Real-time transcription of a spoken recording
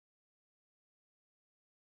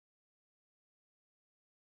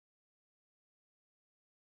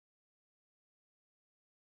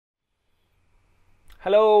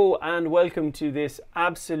Hello and welcome to this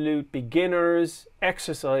absolute beginner's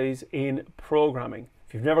exercise in programming.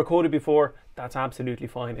 If you've never coded before, that's absolutely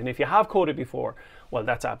fine. And if you have coded before, well,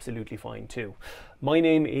 that's absolutely fine too. My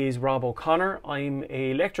name is Rob O'Connor. I'm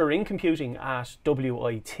a lecturer in computing at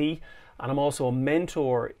WIT, and I'm also a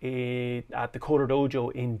mentor at the Coder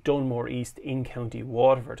Dojo in Dunmore East in County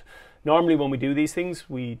Waterford. Normally when we do these things,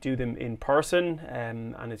 we do them in person,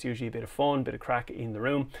 and it's usually a bit of fun, a bit of crack in the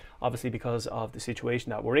room. Obviously, because of the situation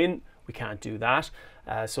that we're in, we can't do that.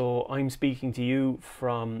 So I'm speaking to you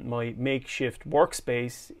from my makeshift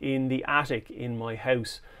workspace in the attic in my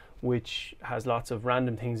house, which has lots of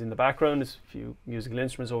random things in the background. There's a few musical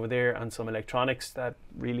instruments over there and some electronics that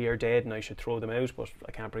really are dead and I should throw them out, but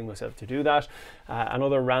I can't bring myself to do that. And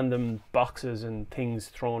other random boxes and things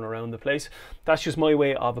thrown around the place. That's just my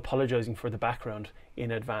way of apologizing for the background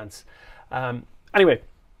in advance. Anyway,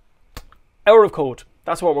 hour of code.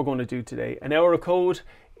 That's what we're going to do today. An hour of code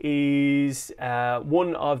is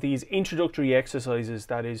one of these introductory exercises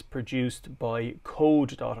that is produced by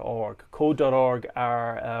Code.org. Code.org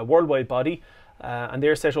are a worldwide body and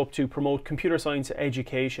they're set up to promote computer science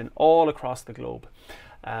education all across the globe.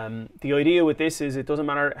 The idea with this is it doesn't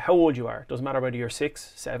matter how old you are. It doesn't matter whether you're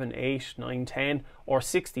 6, 7, 8, 9, 10 or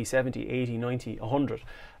 60, 70, 80, 90, 100.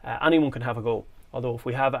 Anyone can have a go. Although if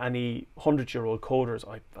we have any 100-year-old coders,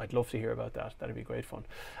 I'd love to hear about that. That'd be great fun.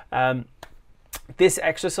 This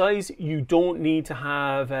exercise, you don't need to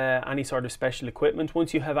have any sort of special equipment.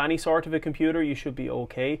 Once you have any sort of a computer, you should be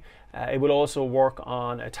okay. It will also work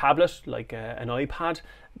on a tablet, like an iPad.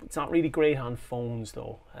 It's not really great on phones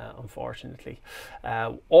though, unfortunately.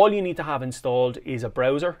 All you need to have installed is a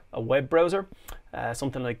browser, a web browser,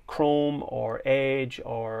 something like Chrome or Edge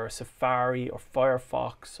or Safari or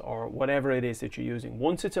Firefox or whatever it is that you're using.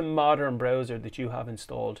 Once it's a modern browser that you have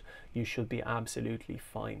installed, you should be absolutely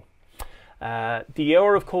fine. The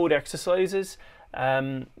hour of code exercises,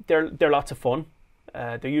 they're lots of fun.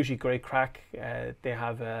 They're usually great crack. They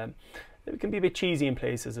can be a bit cheesy in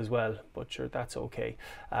places as well, but sure, that's okay.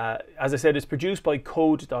 As I said, it's produced by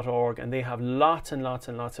Code.org and they have lots and lots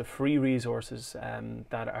and lots of free resources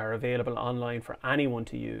that are available online for anyone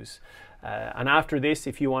to use. And after this,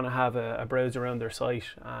 if you want to have a browse around their site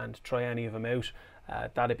and try any of them out,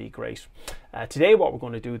 that'd be great. Today what we're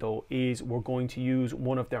going to do though is we're going to use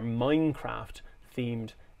one of their Minecraft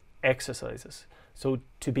themed exercises. So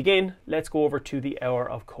to begin, let's go over to the Hour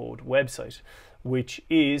of Code website, which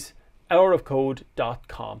is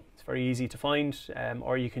hourofcode.com. It's very easy to find,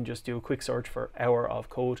 or you can just do a quick search for Hour of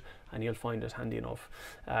Code and you'll find it handy enough.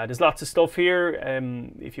 There's lots of stuff here.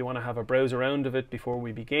 If you want to have a browse around of it before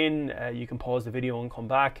we begin, you can pause the video and come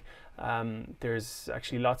back. There's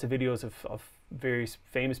actually lots of videos of various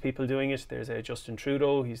famous people doing it. There's Justin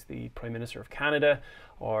Trudeau, he's the Prime Minister of Canada,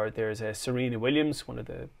 or there's Serena Williams, one of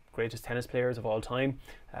the greatest tennis players of all time.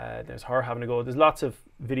 There's her having a go. There's lots of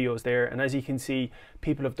videos there, and as you can see,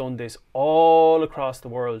 people have done this all across the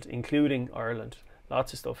world, including Ireland.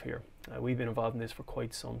 Lots of stuff here. We've been involved in this for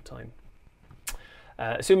quite some time.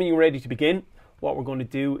 Assuming you're ready to begin, what we're going to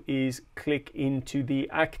do is click into the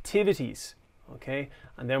activities. Okay,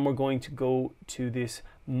 and then we're going to go to this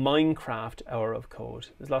Minecraft Hour of Code.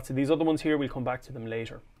 There's lots of these other ones here, we'll come back to them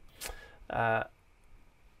later.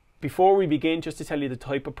 Before we begin, just to tell you the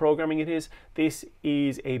type of programming it is, this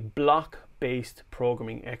is a block-based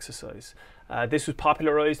programming exercise. This was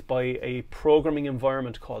popularized by a programming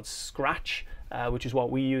environment called Scratch, which is what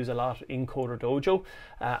we use a lot in Coder Dojo,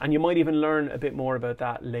 and you might even learn a bit more about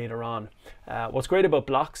that later on. What's great about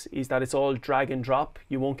blocks is that it's all drag and drop.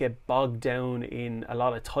 You won't get bogged down in a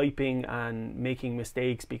lot of typing and making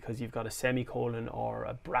mistakes because you've got a semicolon or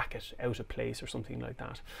a bracket out of place or something like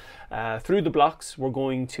that. Through the blocks, we're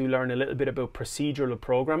going to learn a little bit about procedural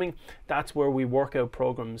programming. That's where we work out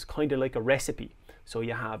programs kind of like a recipe. So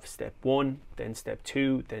you have step 1, then step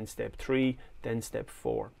 2, then step 3, then step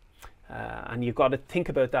 4. And you've got to think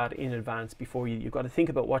about that in advance before you've got to think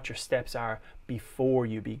about what your steps are before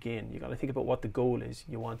you begin. You've got to think about what the goal is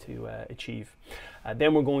you want to achieve.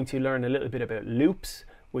 Then we're going to learn a little bit about loops,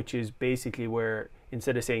 which is basically where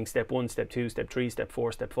instead of saying step 1, step 2, step 3, step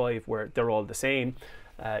 4, step 5, where they're all the same,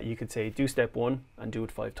 you could say do step 1 and do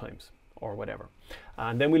it 5 times or whatever.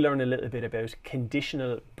 And then we learn a little bit about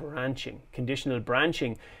conditional branching. Conditional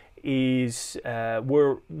branching is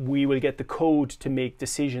where we will get the code to make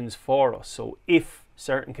decisions for us. So if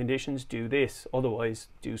certain conditions, do this, otherwise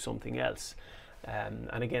do something else.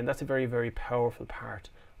 And again, that's a very, very powerful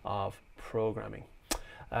part of programming.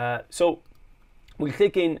 So we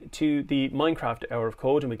click into the Minecraft Hour of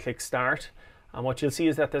Code and we click Start. And what you'll see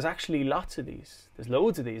is that there's actually lots of these. There's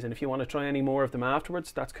loads of these, and if you want to try any more of them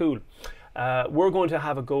afterwards, that's cool. We're going to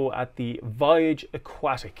have a go at the Voyage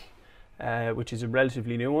Aquatic, which is a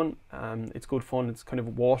relatively new one. It's good fun. It's kind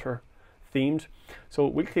of water themed. So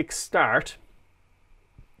we'll click start,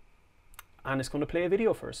 and it's going to play a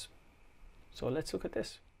video for us. So let's look at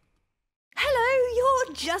this. Hello,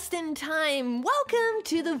 you're just in time. Welcome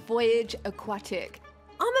to the Voyage Aquatic.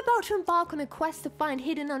 I'm about to embark on a quest to find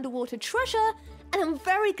hidden underwater treasure, and I'm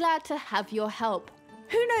very glad to have your help.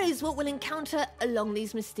 Who knows what we'll encounter along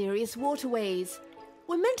these mysterious waterways?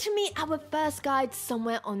 We're meant to meet our first guide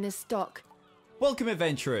somewhere on this dock. Welcome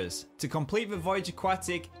adventurers! To complete the Voyage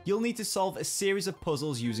Aquatic, you'll need to solve a series of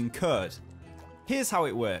puzzles using code. Here's how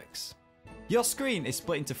it works. Your screen is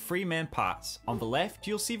split into 3 main parts. On the left,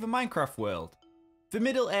 you'll see the Minecraft world. The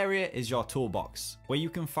middle area is your toolbox, where you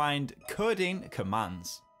can find coding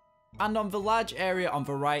commands. And on the large area on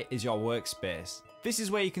the right is your workspace. This is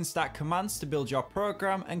where you can start commands to build your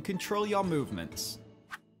program and control your movements.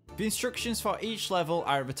 The instructions for each level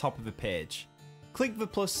are at the top of the page. Click the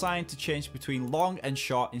plus sign to change between long and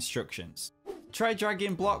short instructions. Try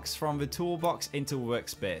dragging blocks from the toolbox into the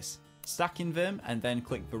workspace, stacking them, and then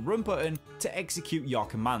click the run button to execute your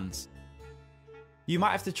commands. You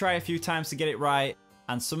might have to try a few times to get it right,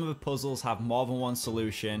 and some of the puzzles have more than one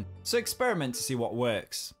solution, so experiment to see what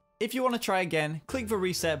works. If you want to try again, click the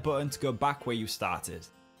reset button to go back where you started.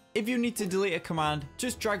 If you need to delete a command,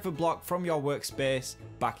 just drag the block from your workspace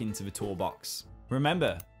back into the toolbox.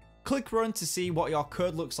 Remember, click run to see what your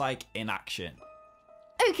code looks like in action.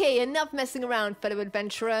 Okay, enough messing around, fellow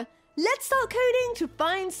adventurer. Let's start coding to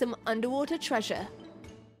find some underwater treasure.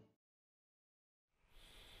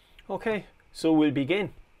 Okay, so we'll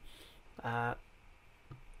begin.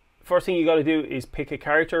 First thing you got to do is pick a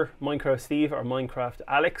character, Minecraft Steve or Minecraft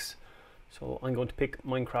Alex. So I'm going to pick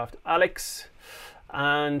Minecraft Alex,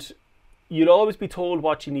 and you'll always be told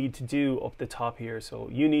what you need to do up the top here. So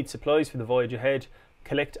you need supplies for the voyage ahead.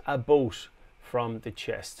 Collect a boat from the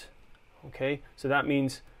chest. Okay, so that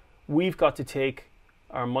means we've got to take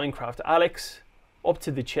our Minecraft Alex up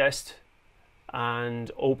to the chest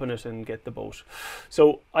and open it and get the boat.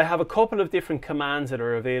 So I have a couple of different commands that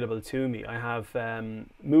are available to me. I have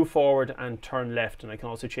move forward and turn left, and I can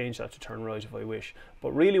also change that to turn right if I wish.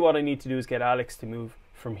 But really what I need to do is get Alex to move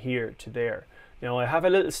from here to there. Now I have a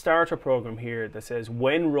little starter program here that says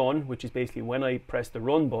when run, which is basically when I press the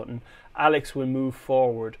run button, Alex will move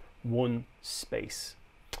forward 1 space.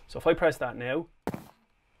 So if I press that now,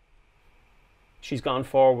 she's gone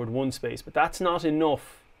forward 1 space, but that's not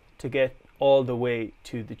enough to get all the way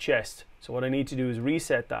to the chest. So what I need to do is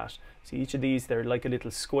reset that. See, each of these, they're like a little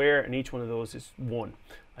square, and each one of those is 1.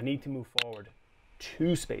 I need to move forward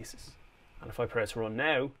 2 spaces. And if I press run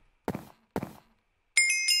now,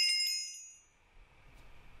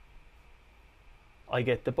 I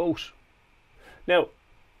get the boat. Now,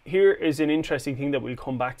 here is an interesting thing that we'll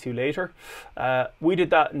come back to later. We did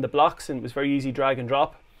that in the blocks, and it was very easy, drag and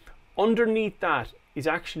drop. Underneath that is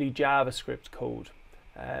actually JavaScript code.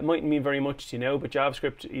 It mightn't mean very much to you now, but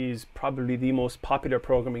JavaScript is probably the most popular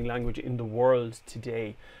programming language in the world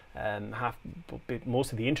today.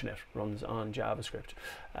 Most of the internet runs on JavaScript.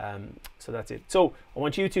 So that's it. So I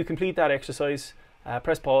want you to complete that exercise,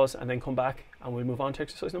 press pause, and then come back, and we'll move on to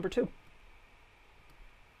exercise number 2.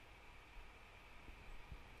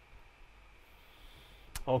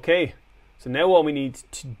 Okay, so now what we need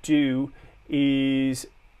to do is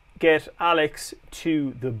get Alex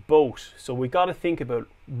to the boat. So we got to think about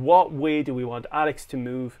what way do we want Alex to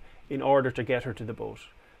move in order to get her to the boat,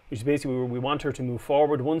 which is basically where we want her to move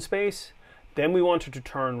forward 1 space, then we want her to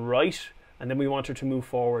turn right, and then we want her to move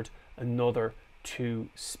forward another 2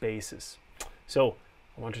 spaces. So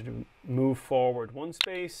I want her to move forward 1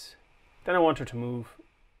 space, then I want her to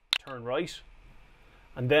turn right,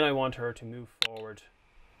 and then I want her to move forward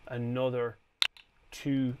another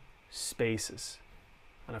 2 spaces.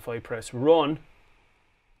 And if I press run,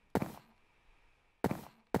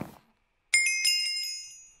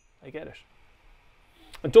 I get it.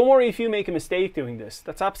 And don't worry if you make a mistake doing this.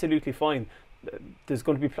 That's absolutely fine.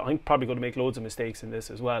 I'm probably going to make loads of mistakes in this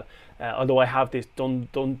as well. Although I have done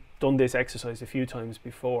this exercise a few times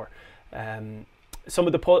before. Some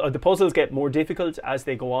of the puzzles get more difficult as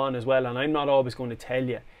they go on as well, and I'm not always going to tell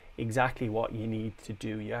you exactly what you need to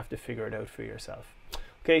do. You have to figure it out for yourself.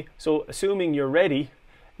 Okay, so assuming you're ready,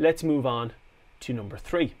 let's move on to number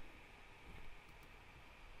 3.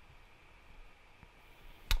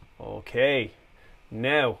 Okay,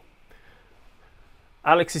 now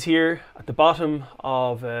Alex is here at the bottom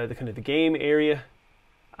of the game area,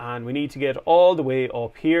 and we need to get all the way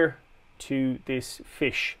up here to this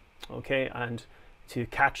fish. okay, and to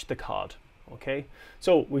catch the cod. Okay,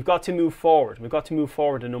 so we've got to move forward. We've got to move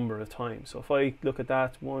forward a number of times. So if I look at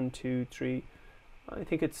that, 1, 2, 3, I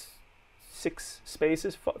think it's 6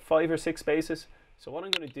 spaces, 5 or 6 spaces. So what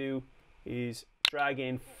I'm going to do is drag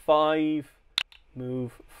in 5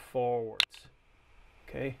 move forwards.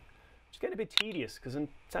 Okay, it's getting a bit tedious because I'm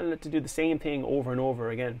telling it to do the same thing over and over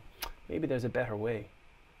again. Maybe there's a better way.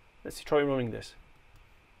 Let's try running this.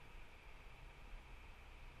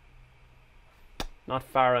 Not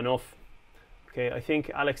far enough. Okay, I think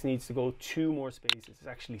Alex needs to go 2 more spaces. It's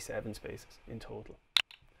actually 7 spaces in total.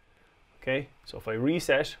 Okay, so if I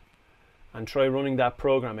reset and try running that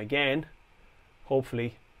program again,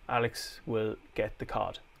 hopefully Alex will get the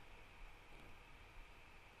cod.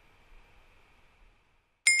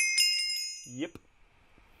 Yep.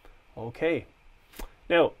 Okay.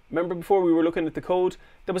 Now, remember before we were looking at the code,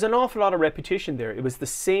 there was an awful lot of repetition there. It was the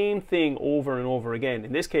same thing over and over again.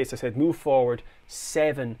 In this case, I said move forward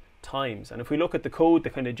 7 times. And if we look at the code, the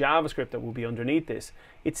kind of JavaScript that will be underneath this,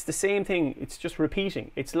 it's the same thing. It's just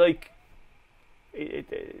repeating. It's like,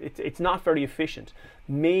 it's not very efficient.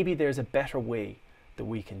 Maybe there's a better way that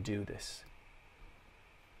we can do this.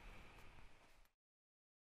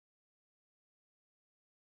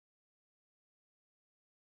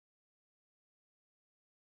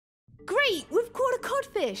 Great, we've caught a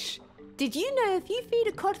codfish. Did you know if you feed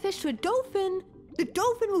a codfish to a dolphin, the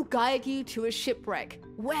dolphin will guide you to a shipwreck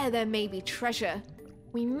where there may be treasure?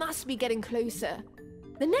 We must be getting closer.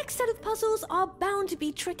 The next set of puzzles are bound to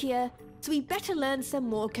be trickier, so we better learn some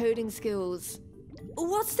more coding skills.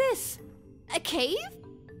 What's this? A cave?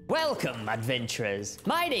 Welcome, adventurers.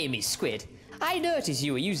 My name is Squid. I noticed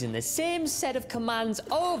you were using the same set of commands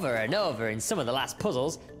over and over in some of the last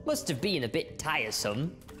puzzles. Must have been a bit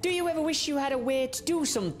tiresome. Do you ever wish you had a way to do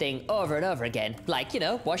something over and over again? Like, you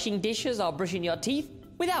know, washing dishes or brushing your teeth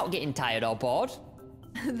without getting tired or bored?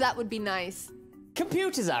 That would be nice.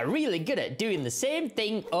 Computers are really good at doing the same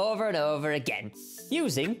thing over and over again,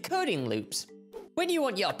 using coding loops. When you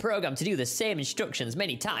want your program to do the same instructions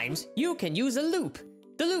many times, you can use a loop.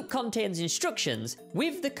 The loop contains instructions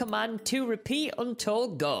with the command to repeat until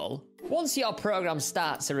goal. Once your program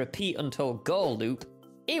starts a repeat until goal loop,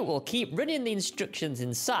 it will keep running the instructions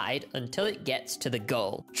inside until it gets to the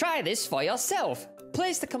goal. Try this for yourself.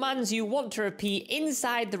 Place the commands you want to repeat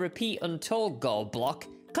inside the repeat until goal block,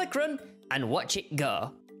 click run, and watch it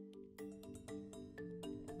go.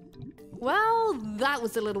 Well, that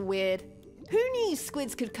was a little weird. Who knew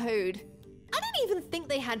squids could code? I didn't even think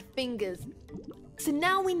they had fingers. So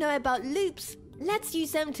now we know about loops, let's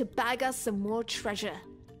use them to bag us some more treasure.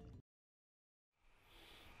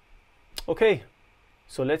 Okay,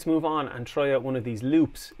 so let's move on and try out one of these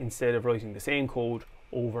loops instead of writing the same code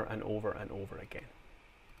over and over and over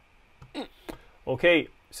again. Okay,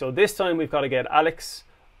 so this time we've got to get Alex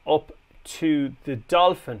up to the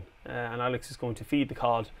dolphin, and Alex is going to feed the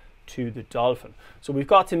cod to the dolphin. So we've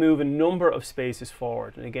got to move a number of spaces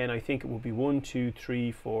forward, and again I think it will be 1, 2,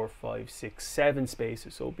 3, 4, 5, 6, 7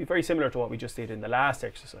 spaces. So it'll be very similar to what we just did in the last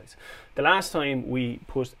exercise. The last time we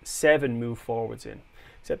put 7 move forwards in,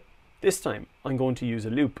 except this time I'm going to use a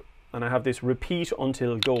loop, and I have this repeat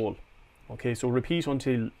until goal. Okay, so repeat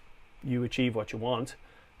until you achieve what you want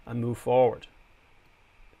and move forward.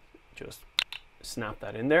 Just snap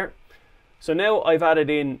that in there. So now I've added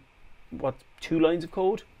in, what, 2 lines of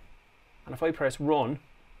code? And if I press run,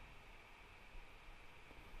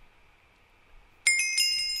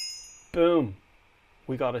 boom,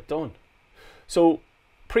 we got it done. So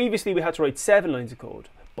previously we had to write 7 lines of code,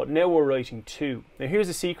 but now we're writing 2. Now here's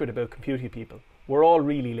a secret about computing people. We're all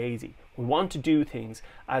really lazy. We want to do things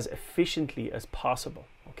as efficiently as possible.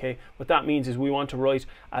 Okay, what that means is we want to write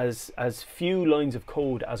as few lines of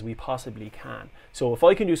code as we possibly can. So if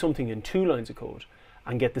I can do something in 2 lines of code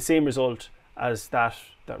and get the same result as that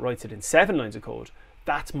writes it in 7 lines of code,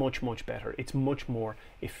 that's much, much better. It's much more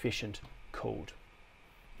efficient code.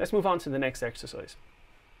 Let's move on to the next exercise.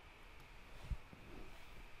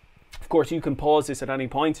 Of course, you can pause this at any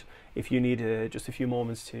point if you need just a few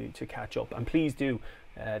moments to catch up, and please do.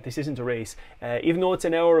 This isn't a race. Even though it's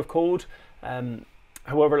an hour of code,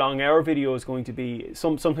 however long our video is going to be,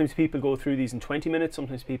 sometimes people go through these in 20 minutes,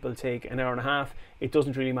 sometimes people take an hour and a half. It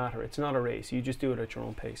doesn't really matter. It's not a race. You just do it at your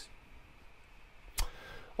own pace.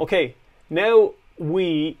 Okay, now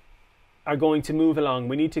we are going to move along.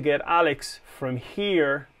 We need to get Alex from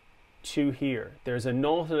here to here. There's a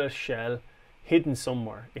Nautilus shell hidden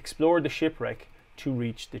somewhere. Explore the shipwreck to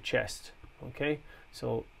reach the chest. Okay,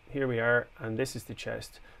 so here we are, and this is the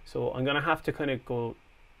chest. So I'm going to have to kind of go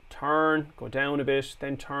down a bit,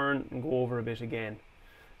 then turn and go over a bit again.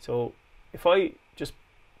 So if I just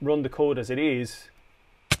run the code as it is,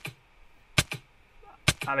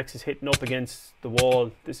 Alex is hitting up against the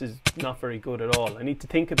wall. This is not very good at all. I need to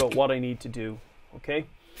think about what I need to do, okay?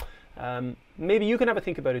 Maybe you can have a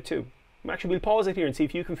think about it too. Actually, we'll pause it here and see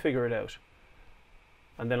if you can figure it out.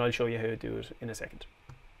 And then I'll show you how to do it in a second.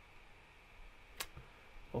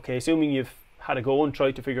 Okay, assuming you've had a go and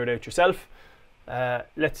tried to figure it out yourself, I'll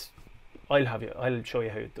show you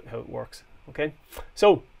how it works, okay?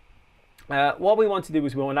 So, what we want to do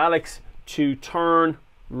is we want Alex to turn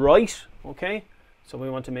right, okay? So we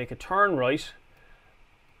want to make a turn right,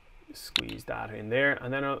 squeeze that in there,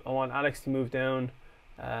 and then I want Alex to move down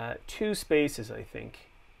 2 spaces, I think.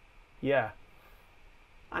 Yeah.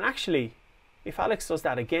 And actually, if Alex does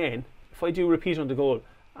that again, if I do repeat on the goal,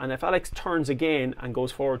 and if Alex turns again and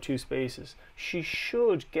goes forward 2 spaces, she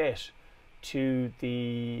should get to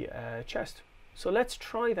the chest. So let's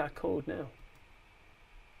try that code now.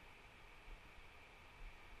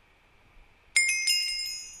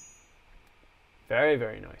 Very,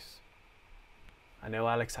 very nice. And now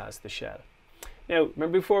Alex has the shell. Now,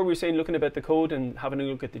 remember before we were saying looking about the code and having a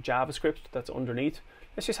look at the JavaScript that's underneath?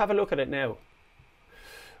 Let's just have a look at it now.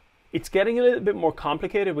 It's getting a little bit more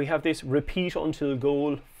complicated. We have this repeat until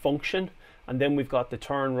goal function, and then we've got the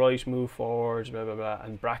turn right, move forward, blah, blah, blah,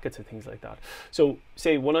 and brackets and things like that. So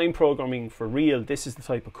say when I'm programming for real, this is the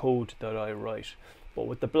type of code that I write. But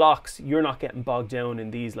with the blocks, you're not getting bogged down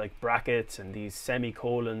in these like brackets and these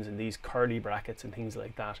semicolons and these curly brackets and things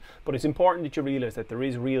like that. But it's important that you realize that there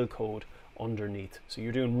is real code underneath. So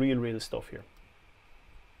you're doing real stuff here.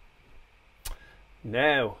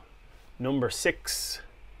 Now, number 6.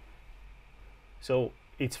 So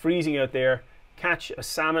it's freezing out there. Catch a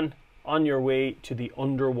salmon on your way to the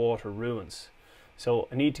underwater ruins. So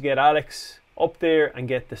I need to get Alex up there and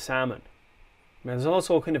get the salmon. Now, there's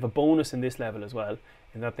also kind of a bonus in this level as well,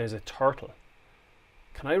 in that there's a turtle.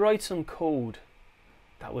 Can I write some code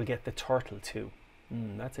that will get the turtle too?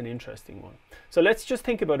 That's an interesting one. So let's just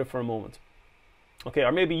think about it for a moment. Okay,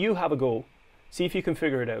 or maybe you have a go, see if you can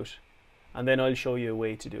figure it out, and then I'll show you a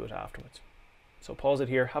way to do it afterwards. So pause it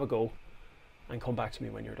here, have a go, and come back to me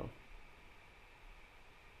when you're done.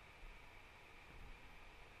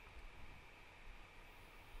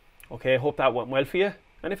 Okay, I hope that went well for you.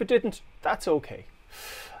 And if it didn't, that's okay.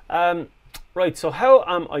 Right, so how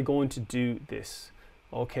am I going to do this?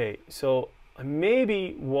 Okay, so I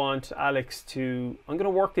maybe want Alex to, I'm going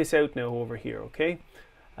to work this out now over here, okay?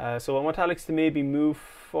 So I want Alex to maybe move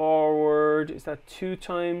forward. Is that 2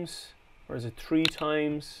 times or is it 3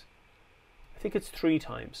 times? I think it's 3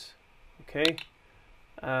 times, okay?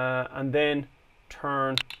 And then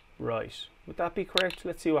turn right. Would that be correct?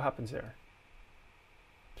 Let's see what happens there.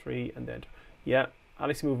 3 and then, yeah.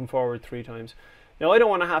 Alex moving forward 3 times. Now I don't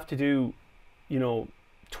want to have to do,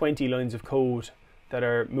 20 lines of code that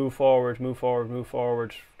are move forward, move forward, move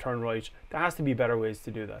forward, turn right. There has to be better ways to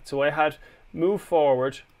do that. So I had move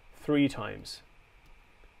forward 3 times.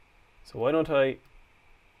 So why don't I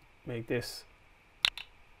make this,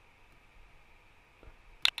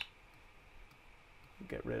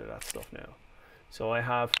 get rid of that stuff now. So I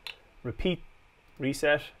have repeat,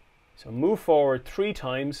 reset. So move forward 3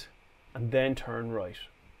 times and then turn right.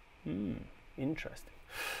 Interesting.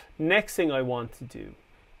 Next thing I want to do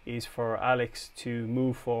is for Alex to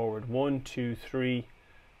move forward 1, 2, 3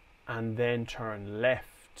 and then turn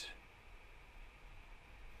left.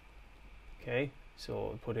 Okay, so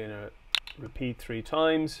I'll put in a repeat 3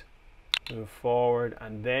 times, move forward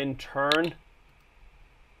and then turn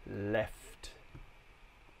left.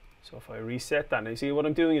 So if I reset that, now you see what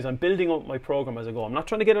I'm doing is I'm building up my program as I go. I'm not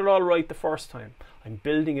trying to get it all right the first time. I'm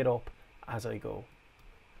building it up as I go.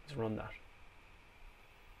 Let's run that.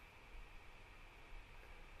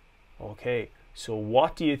 Okay, so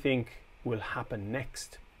what do you think will happen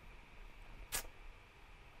next?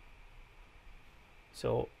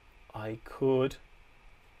 So I could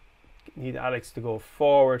need Alex to go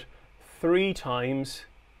forward 3 times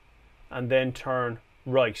and then turn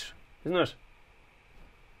right, isn't it?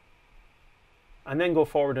 And then go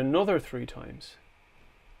forward another 3 times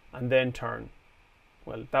and then turn.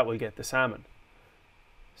 Well, that will get the salmon.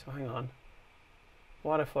 So hang on.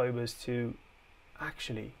 What if I was to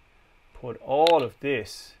actually put all of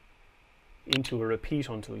this into a repeat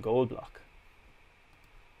until goal block?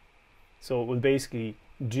 So it will basically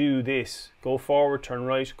do this. Go forward, turn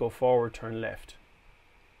right, go forward, turn left.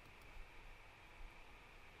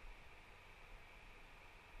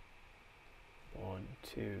 One,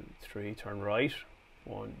 2, 3, turn right.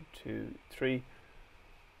 1, 2, 3.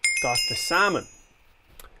 Got the salmon.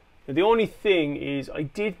 Now the only thing is I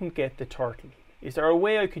didn't get the turtle. Is there a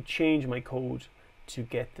way I could change my code to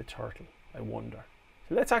get the turtle? I wonder.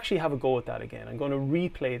 So let's actually have a go at that again. I'm going to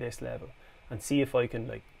replay this level and see if I can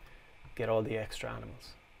like get all the extra animals.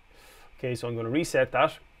 Okay, so I'm going to reset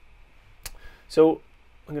that. So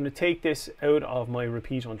I'm going to take this out of my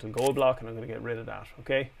repeat until goal block and I'm going to get rid of that.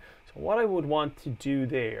 Okay, so what I would want to do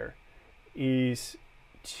there is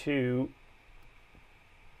to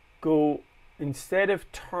go, instead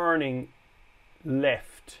of turning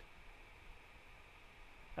left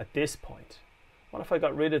at this point, what if I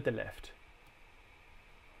got rid of the left?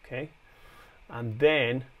 Okay, and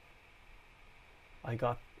then I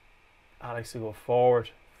got Alex to go forward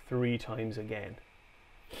 3 times again.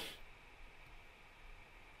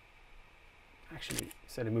 Actually,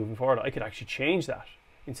 instead of moving forward, I could actually change that.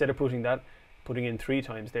 Instead of putting in 3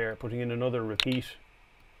 times there, putting in another repeat,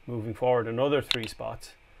 moving forward another 3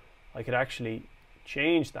 spots, I could actually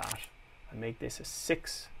change that and make this a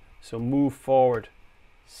 6. So move forward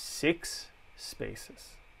 6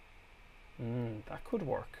 spaces. That could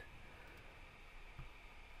work.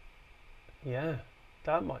 Yeah,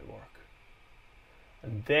 that might work.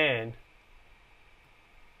 And then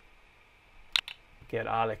get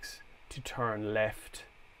Alex to turn left.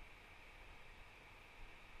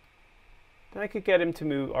 Then I could get him to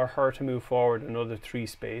move, or her to move forward another 3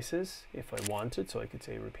 spaces if I wanted. So I could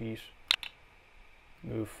say repeat,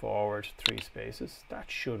 move forward 3 spaces. That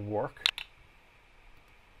should work.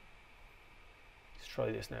 Let's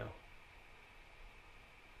try this now.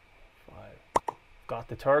 5. Got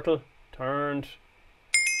the turtle, turned.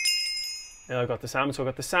 Now I got the salmon. So I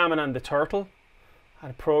got the salmon and the turtle.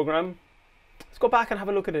 Had a program. Let's go back and have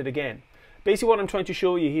a look at it again. Basically what I'm trying to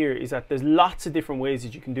show you here is that there's lots of different ways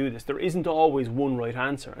that you can do this. There isn't always one right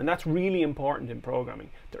answer, and that's really important in programming.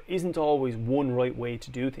 There isn't always one right way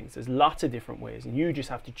to do things. There's lots of different ways, and you just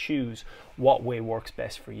have to choose what way works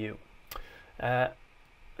best for you. I'm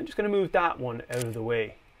just going to move that one out of the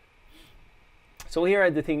way. So here I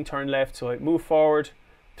had the thing turn left, so I move forward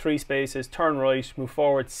 3 spaces, turn right, move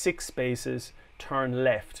forward 6 spaces, turn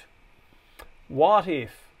left. What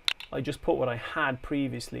if I just put what I had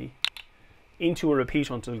previously into a repeat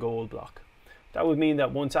until goal block? That would mean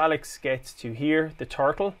that once Alex gets to here, the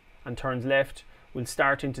turtle, and turns left, we'll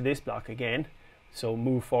start into this block again. So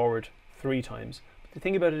move forward 3 times. But the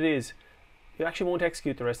thing about it is, you actually won't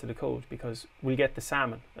execute the rest of the code because we'll get the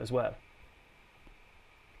salmon as well.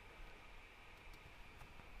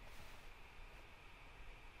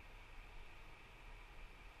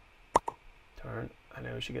 Turn, and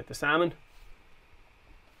now we should get the salmon.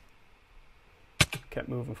 Kept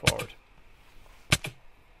moving forward.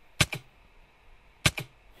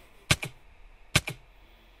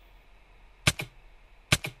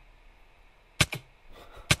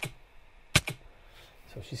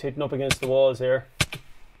 So she's hitting up against the walls here.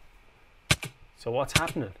 So what's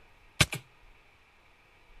happening?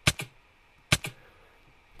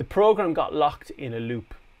 The program got locked in a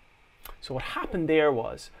loop. So what happened there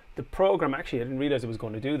was the program, actually I didn't realize it was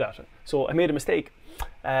going to do that. So I made a mistake.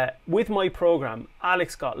 With my program,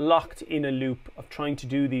 Alex got locked in a loop of trying to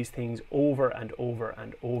do these things over and over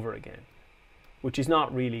and over again, which is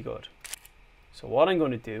not really good. So what I'm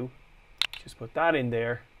going to do, just put that in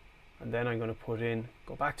there, and then I'm going to put in,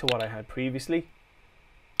 go back to what I had previously,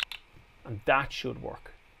 and that should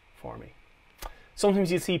work for me.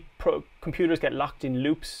 Sometimes you'll see computers get locked in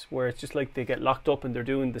loops where it's just like they get locked up and they're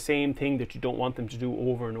doing the same thing that you don't want them to do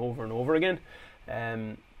over and over and over again.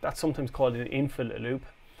 That's sometimes called an infinite loop,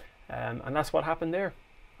 and that's what happened there.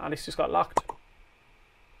 Alex just got locked.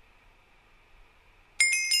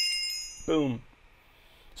 Boom.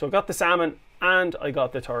 So I got the salmon and I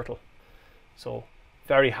got the turtle. So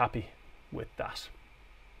very happy with that.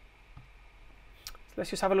 So let's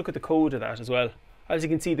just have a look at the code of that as well. As you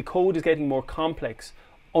can see, the code is getting more complex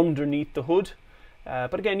underneath the hood.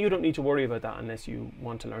 But again, you don't need to worry about that unless you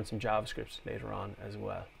want to learn some JavaScript later on as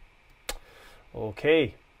well.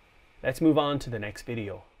 Okay, let's move on to the next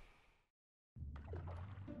video.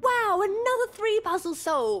 Wow, another 3 puzzles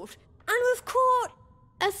solved. And we've caught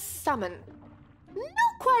a salmon.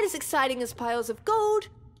 Not quite as exciting as piles of gold,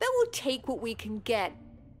 but we'll take what we can get.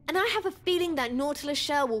 And I have a feeling that Nautilus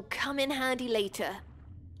shell will come in handy later.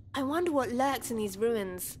 I wonder what lurks in these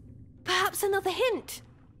ruins. Perhaps another hint.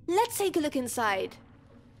 Let's take a look inside.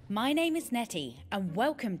 My name is Nettie, and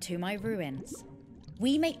welcome to my ruins.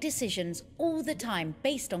 We make decisions all the time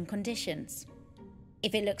based on conditions.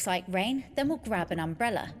 If it looks like rain, then we'll grab an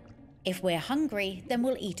umbrella. If we're hungry, then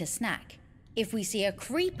we'll eat a snack. If we see a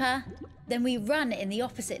creeper, then we run in the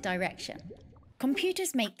opposite direction.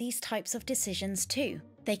 Computers make these types of decisions too.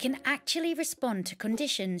 They can actually respond to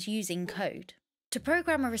conditions using code. To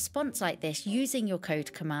program a response like this using your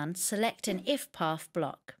code command, select an if path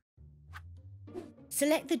block.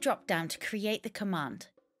 Select the drop-down to create the command.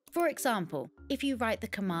 For example, if you write the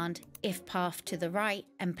command if path to the right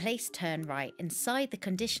and place turn right inside the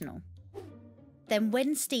conditional, then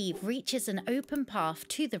when Steve reaches an open path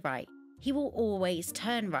to the right, he will always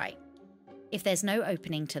turn right. If there's no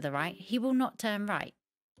opening to the right, he will not turn right.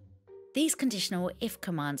 These conditional if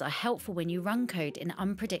commands are helpful when you run code in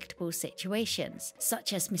unpredictable situations,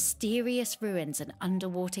 such as mysterious ruins and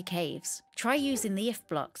underwater caves. Try using the if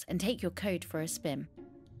blocks and take your code for a spin.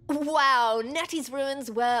 Wow, Nettie's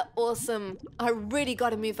ruins were awesome. I really got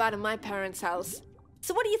to move out of my parents' house.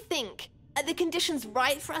 So what do you think? Are the conditions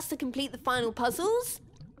right for us to complete the final puzzles?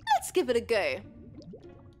 Let's give it a go.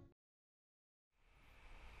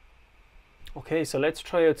 Okay, so let's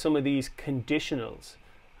try out some of these conditionals.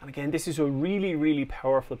 And again, this is a really, really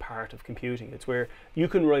powerful part of computing. It's where you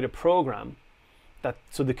can write a program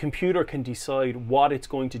so the computer can decide what it's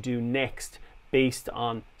going to do next based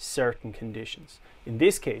on certain conditions. In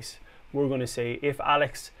this case, we're going to say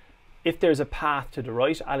if there's a path to the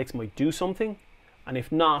right, Alex might do something, and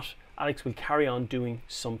if not, Alex will carry on doing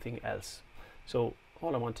something else. So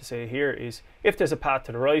all I want to say here is if there's a path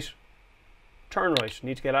to the right, turn right. You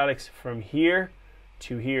need to get Alex from here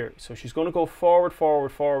to here. So she's going to go forward,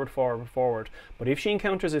 forward, forward, forward, forward. But if she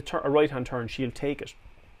encounters a right-hand turn, she'll take it.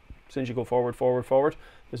 So then she'll go forward, forward, forward.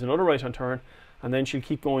 There's another right-hand turn, and then she'll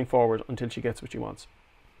keep going forward until she gets what she wants.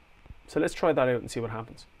 So let's try that out and see what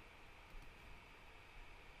happens.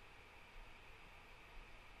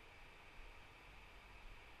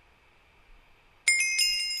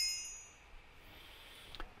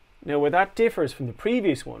 Now where that differs from the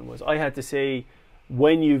previous one was I had to say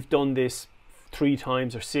when you've done this 3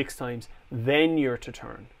 times or 6 times, then you're to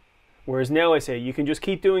turn. Whereas now I say you can just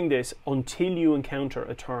keep doing this until you encounter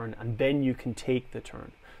a turn and then you can take the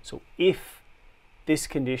turn. So if this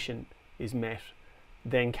condition is met,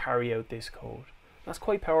 then carry out this code. That's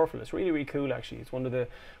quite powerful. It's really, really cool actually. It's one of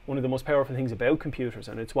the most powerful things about computers,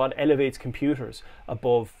 and it's what elevates computers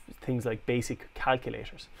above things like basic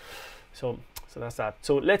calculators. So that's that.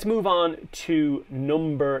 So let's move on to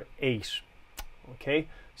number 8. Okay,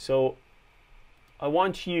 so I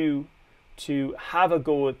want you to have a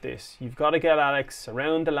go at this. You've got to get Alex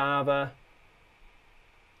around the lava.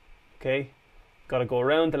 Okay, got to go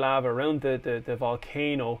around the lava, around the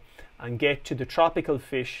volcano, and get to the tropical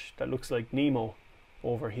fish that looks like Nemo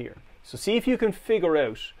over here. So see if you can figure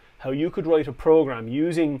out how you could write a program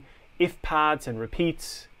using if paths and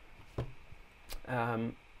repeats,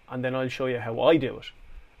 and then I'll show you how I do it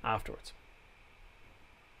afterwards.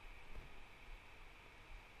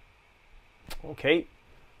 Okay,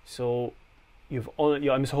 so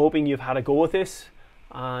I'm hoping you've had a go at this,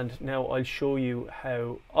 and now I'll show you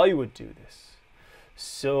how I would do this.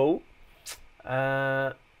 So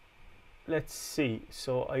let's see.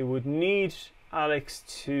 So I would need Alex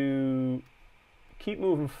to keep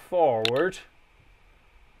moving forward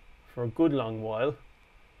for a good long while,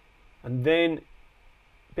 and then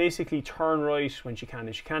basically turn right when she can.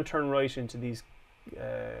 And she can't turn right into these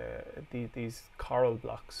coral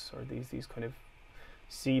blocks or these kind of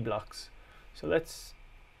sea blocks. So let's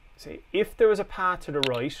say if there was a path to the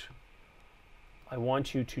right, I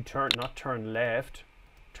want you to not turn left,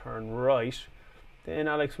 turn right. Then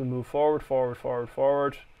Alex will move forward, forward, forward,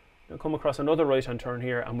 forward. We'll come across another right-hand turn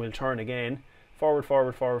here and we'll turn again. Forward,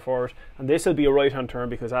 forward, forward, forward. And this will be a right-hand turn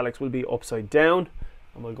because Alex will be upside down.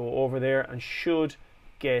 And we'll go over there and should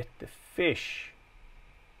get the fish.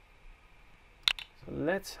 So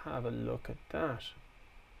let's have a look at that.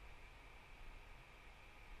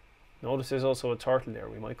 Notice there's also a turtle there.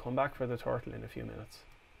 We might come back for the turtle in a few minutes.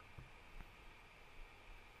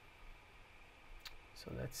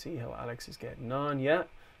 So let's see how Alex is getting on. Yeah,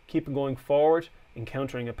 keep going forward,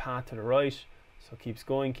 encountering a path to the right. So keeps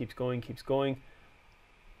going, keeps going, keeps going.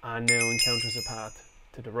 And now encounters a path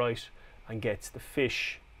to the right and gets the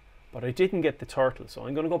fish. But I didn't get the turtle, so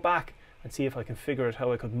I'm going to go back and see if I can figure out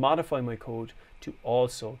how I could modify my code to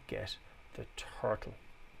also get the turtle.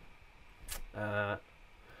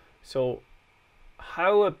 So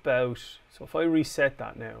how about, so if I reset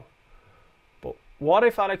that now, but what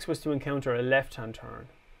if Alex was to encounter a left-hand turn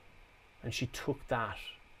and she took that?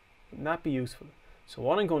 Wouldn't that be useful? So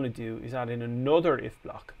what I'm going to do is add in another if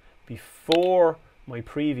block before my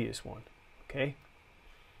previous one, okay?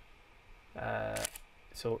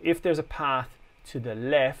 So if there's a path to the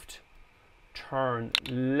left, turn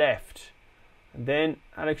left. And then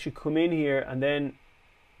Alex should come in here and then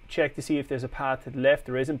check to see if there's a path to the left.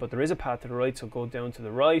 There isn't, but there is a path to the right, so go down to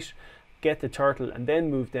the right, get the turtle, and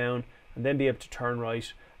then move down, and then be able to turn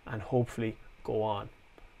right and hopefully go on.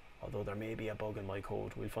 Although there may be a bug in my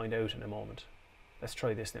code. We'll find out in a moment. Let's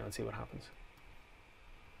try this now and see what happens.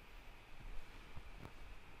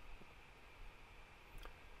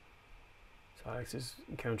 So Alex is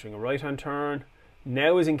encountering a right-hand turn,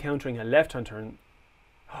 now is encountering a left-hand turn,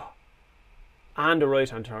 and a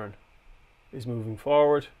right-hand turn. Is moving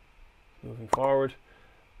forward,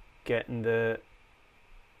 getting the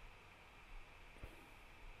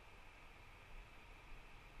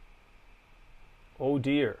oh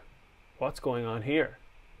dear, what's going on here?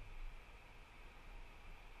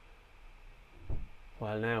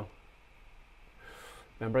 Well, now,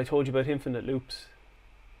 remember I told you about infinite loops?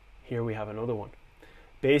 Here we have another one.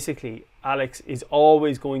 Basically, Alex is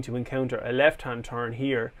always going to encounter a left-hand turn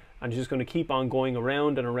here, and she's just going to keep on going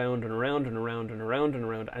around and around and around and around and around and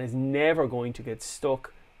around, and is never going to get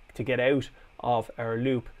stuck to get out of our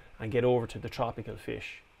loop and get over to the tropical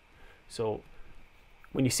fish. So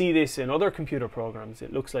when you see this in other computer programs,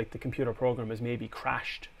 it looks like the computer program is maybe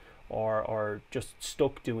crashed or just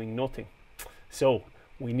stuck doing nothing. So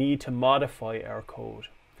we need to modify our code.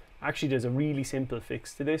 Actually, there's a really simple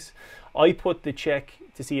fix to this. I put the check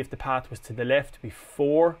to see if the path was to the left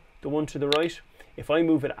before the one to the right. If I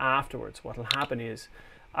move it afterwards, what will happen is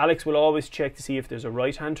Alex will always check to see if there's a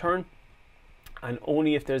right-hand turn, and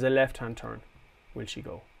only if there's a left-hand turn will she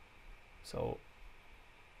go. So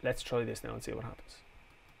let's try this now and see what happens.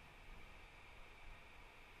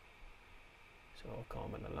 So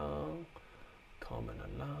coming along, turning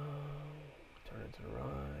to the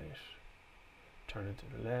right, turning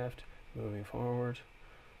to the left, moving forward,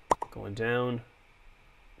 going down,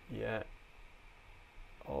 yeah,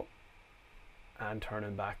 oh, and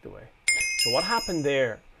turning back the way. So what happened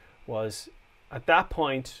there was, at that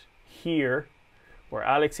point here, where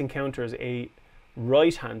Alex encounters a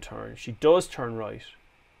right-hand turn, she does turn right,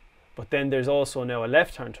 but then there's also now a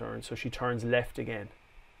left-hand turn, so she turns left again,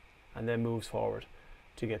 and then moves forward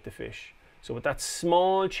to get the fish. So with that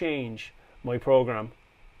small change, my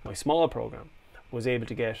small program, was able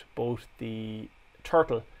to get both the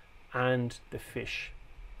turtle and the fish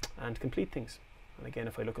and complete things. And again,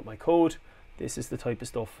 if I look at my code, this is the type of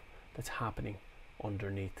stuff that's happening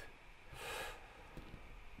underneath.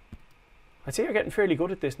 I'd say you're getting fairly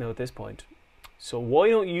good at this now at this point. So why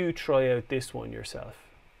don't you try out this one yourself?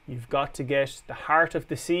 You've got to get the heart of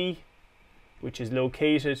the sea, which is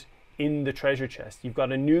located in the treasure chest. You've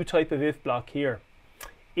got a new type of if block here.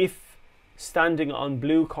 If standing on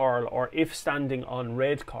blue coral or if standing on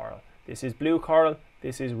red coral. This is blue coral,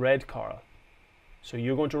 this is red coral. So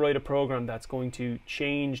you're going to write a program that's going to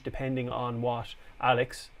change depending on what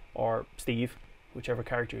Alex or Steve, whichever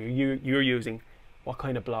character you're using, what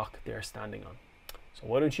kind of block they're standing on. So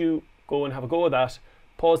why don't you go and have a go at that,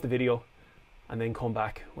 pause the video, and then come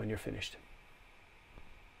back when you're finished.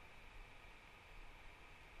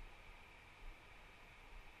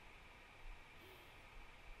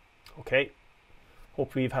 Okay,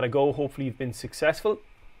 hopefully you've had a go, hopefully you've been successful.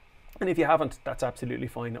 And if you haven't, that's absolutely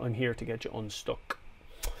fine. I'm here to get you unstuck.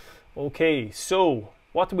 Okay, so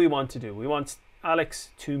what do we want to do? We want Alex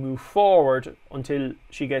to move forward until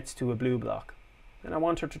she gets to a blue block. Then I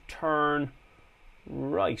want her to turn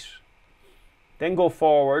right. Then go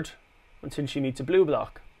forward until she meets a blue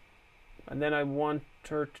block. And then I want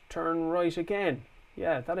her to turn right again.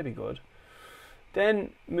 Yeah, that'd be good. Then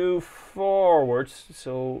move forward,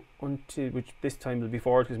 so until, which this time will be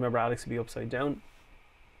forward because remember Alex will be upside down.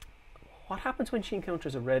 What happens when she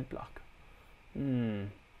encounters a red block?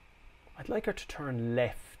 I'd like her to turn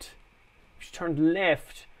left. If she turned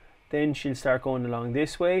left, then she'll start going along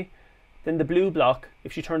this way. Then the blue block,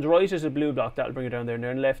 if she turns right as a blue block, that'll bring her down there and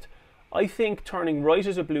then left. I think turning right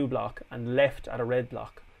as a blue block and left at a red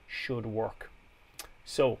block should work.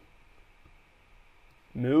 So,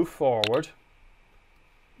 move forward.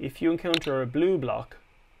 If you encounter a blue block,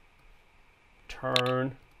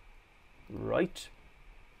 turn right.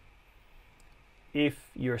 If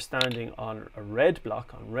you're standing on a red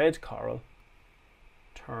block, on red coral,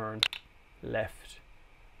 turn left.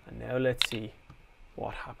 And now let's see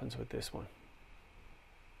what happens with this one.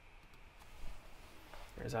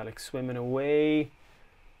 There's Alex swimming away.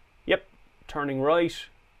 Yep, turning right.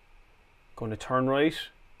 Going to turn right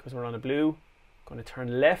because we're on a blue. Going to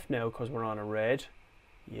turn left now because we're on a red.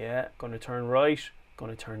 Yeah, going to turn right.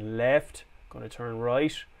 Going to turn left. Going to turn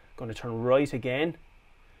right. Going to turn right again.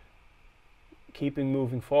 Keeping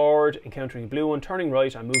moving forward, encountering a blue one, turning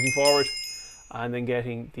right and moving forward, and then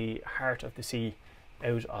getting the heart of the sea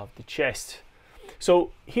out of the chest.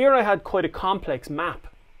 So here I had quite a complex map,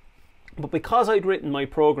 but because I'd written my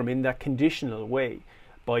program in that conditional way,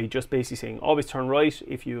 by just basically saying always turn right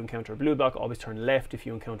if you encounter a blue block, always turn left if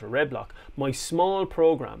you encounter a red block, my small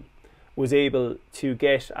program was able to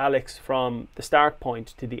get Alex from the start point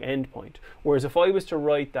to the end point. Whereas if I was to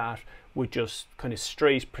write that with just kind of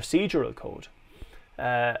straight procedural code,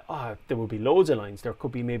 there would be loads of lines. There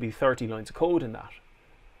could be maybe 30 lines of code in that.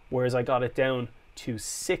 Whereas I got it down to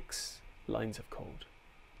 6 lines of code,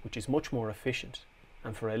 which is much more efficient.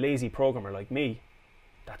 And for a lazy programmer like me,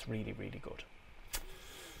 that's really, really good.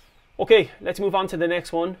 Okay, let's move on to the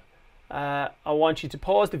next one. I want you to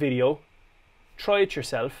pause the video, try it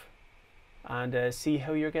yourself, and see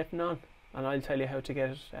how you're getting on. And I'll tell you how to get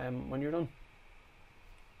it when you're done.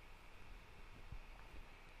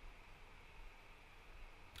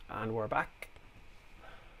 And we're back.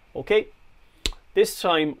 Okay, this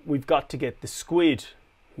time we've got to get the squid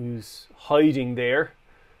who's hiding there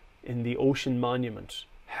in the ocean monument.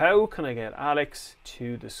 How can I get Alex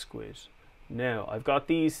to the squid? Now, I've got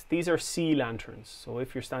these are sea lanterns. So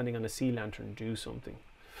if you're standing on a sea lantern, do something.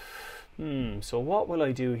 So what will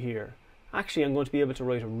I do here? Actually, I'm going to be able to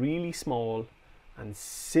write a really small and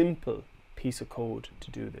simple piece of code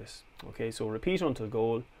to do this. Okay, so repeat until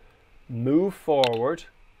goal, move forward,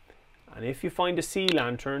 and if you find a sea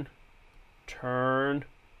lantern, turn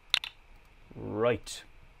right.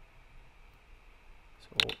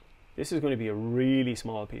 So this is going to be a really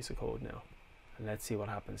small piece of code now. And let's see what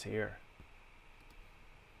happens here.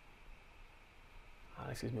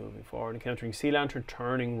 Alex is moving forward, encountering sea lantern,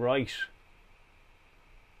 turning right.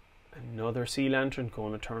 Another sea lantern,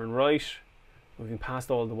 going to turn right. Moving past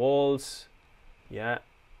all the walls. Yeah.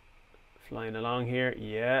 Flying along here.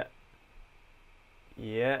 Yeah.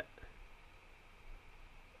 Yeah.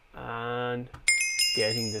 And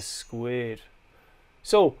getting the squid.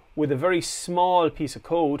 So with a very small piece of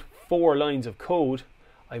code, 4 lines of code,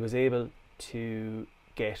 I was able to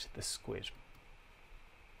get the squid.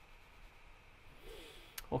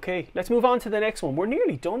 Okay, let's move on to the next one. We're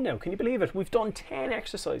nearly done now. Can you believe it? We've done 10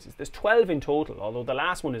 exercises. There's 12 in total, although the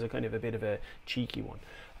last one is a kind of a bit of a cheeky one.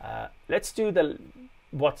 Let's do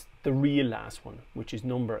what's the real last one, which is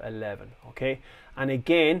number 11. Okay, and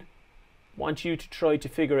again, want you to try to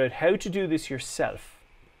figure out how to do this yourself,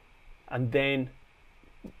 and then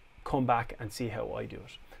come back and see how I do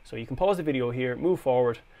it. So you can pause the video here, move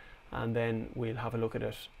forward, and then we'll have a look at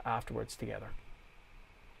it afterwards together.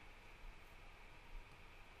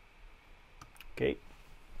 Okay.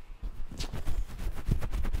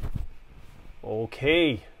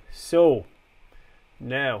 Okay, so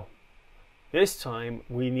now this time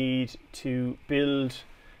we need to build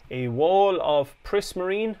a wall of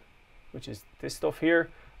prismarine, which is this stuff here,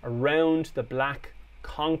 around the black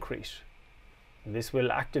concrete. And this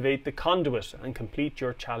will activate the conduit and complete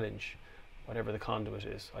your challenge, whatever the conduit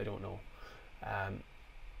is, I don't know.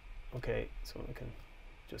 Okay, so I can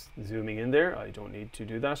just zooming in there. I don't need to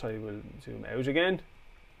do that. I will zoom out again.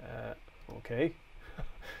 Okay,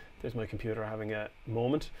 there's my computer having a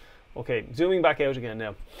moment. Okay, zooming back out again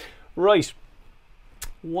now. Right,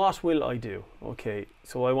 what will I do? Okay,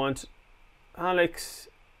 so I want Alex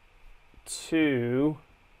to,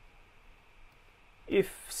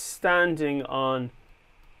 if standing on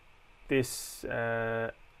this,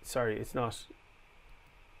 sorry, it's not,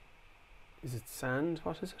 is it sand?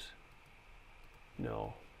 What is it?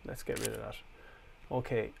 No, let's get rid of that.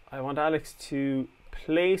 Okay, I want Alex to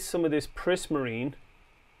place some of this prismarine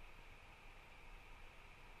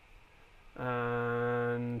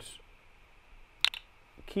and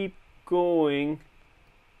keep going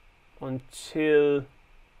until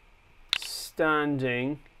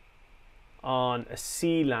standing on a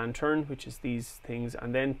sea lantern, which is these things,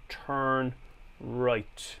 and then turn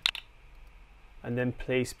right and then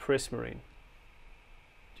place prismarine.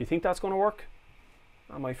 Do you think that's going to work?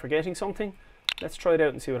 Am I forgetting something? Let's try it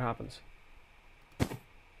out and see what happens.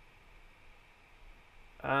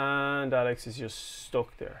 And Alex is just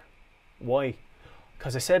stuck there. Why?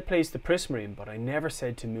 Because I said place the prismarine, but I never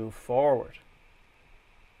said to move forward.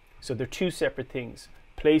 So they're two separate things.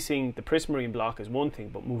 Placing the prismarine block is one thing,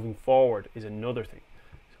 but moving forward is another thing.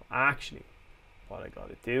 So actually, what I got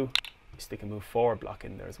to do is stick a move forward block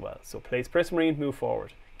in there as well. So place prismarine, move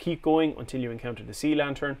forward. Keep going until you encounter the sea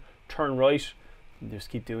lantern, turn right, and just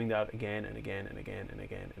keep doing that again and again and again and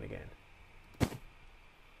again and again.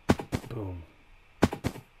 Boom.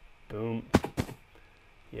 Boom.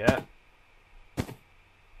 Yeah.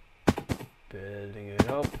 Building it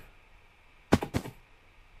up.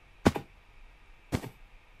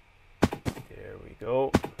 There we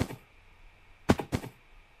go.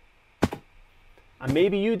 And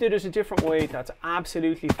maybe you did it a different way. That's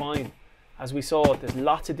absolutely fine. As we saw, there's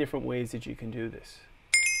lots of different ways that you can do this.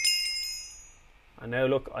 And now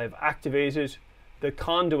look, I've activated the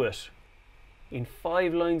conduit in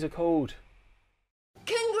 5 lines of code.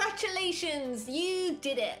 Congratulations, you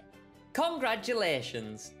did it.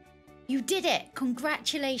 Congratulations. You did it!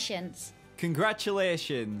 Congratulations!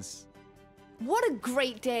 Congratulations! What a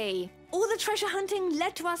great day! All the treasure hunting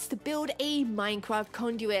led to us to build a Minecraft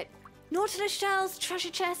conduit. Nautilus shells,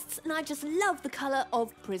 treasure chests, and I just love the colour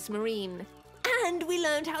of prismarine. And we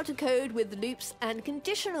learned how to code with loops and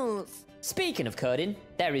conditionals. Speaking of coding,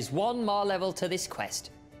 there is one more level to this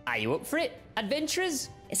quest. Are you up for it, adventurers?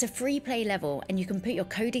 It's a free play level and you can put your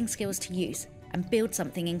coding skills to use and build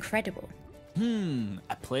something incredible.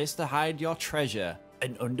 A place to hide your treasure.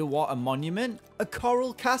 An underwater monument? A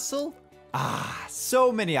coral castle? Ah, so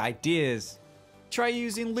many ideas. Try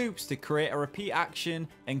using loops to create a repeat action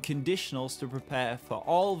and conditionals to prepare for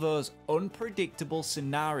all those unpredictable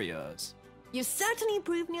scenarios. You've certainly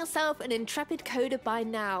proven yourself an intrepid coder by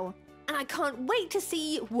now, and I can't wait to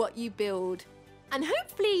see what you build. And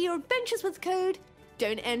hopefully your adventures with code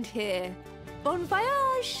don't end here. Bon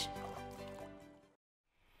voyage!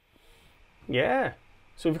 Yeah.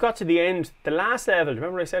 So we've got to the end. The last level,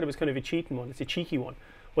 remember I said it was kind of a cheating one. It's a cheeky one.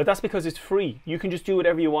 Well, that's because it's free. You can just do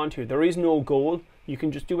whatever you want here. There is no goal. You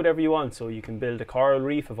can just do whatever you want. So you can build a coral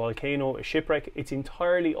reef, a volcano, a shipwreck. It's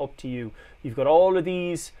entirely up to you. You've got all of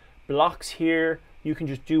these blocks here. You can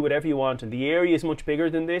just do whatever you want. And the area is much bigger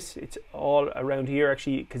than this. It's all around here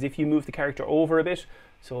actually, because if you move the character over a bit,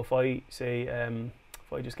 so if I say,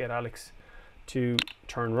 if I just get Alex to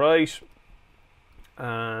turn right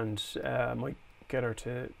and might get her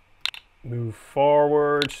to move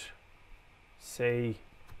forward, say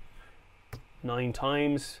 9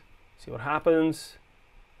 times, see what happens.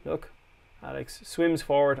 Look, Alex swims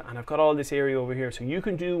forward and I've got all this area over here, so you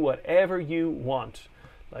can do whatever you want.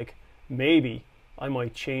 Like maybe I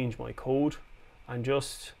might change my code and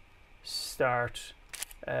just start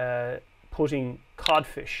putting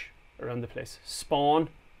codfish around the place. Spawn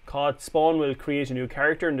will create a new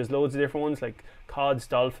character, and there's loads of different ones like cods,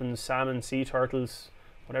 dolphins, salmon, sea turtles,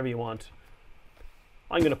 whatever you want.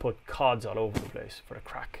 I'm going to put cods all over the place for a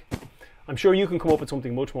crack. I'm sure you can come up with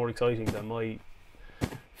something much more exciting than my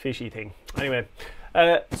fishy thing. Anyway,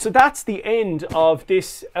 so that's the end of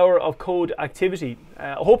this hour of code activity.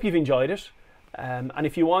 I hope you've enjoyed it. And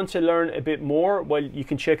if you want to learn a bit more, well, you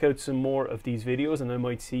can check out some more of these videos and I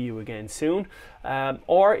might see you again soon.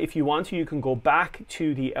 Or if you want to, you can go back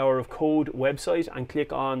to the Hour of Code website and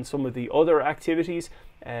click on some of the other activities.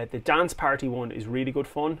 The dance party one is really good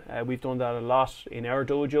fun. We've done that a lot in our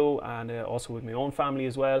dojo and also with my own family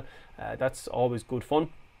as well. That's always good fun.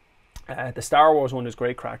 The Star Wars one is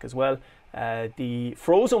great crack as well. The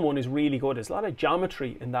Frozen one is really good. There's a lot of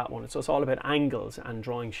geometry in that one. So it's all about angles and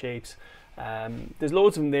drawing shapes. There's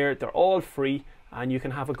loads of them there. They're all free and you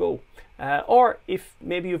can have a go. Or if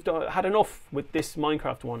maybe you've had enough with this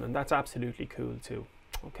Minecraft one, and that's absolutely cool too.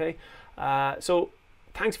 Okay, so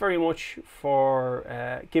thanks very much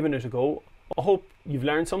for giving it a go. I hope you've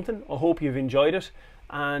learned something. I hope you've enjoyed it.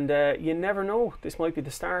 And you never know, this might be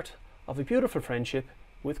the start of a beautiful friendship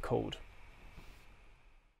with code.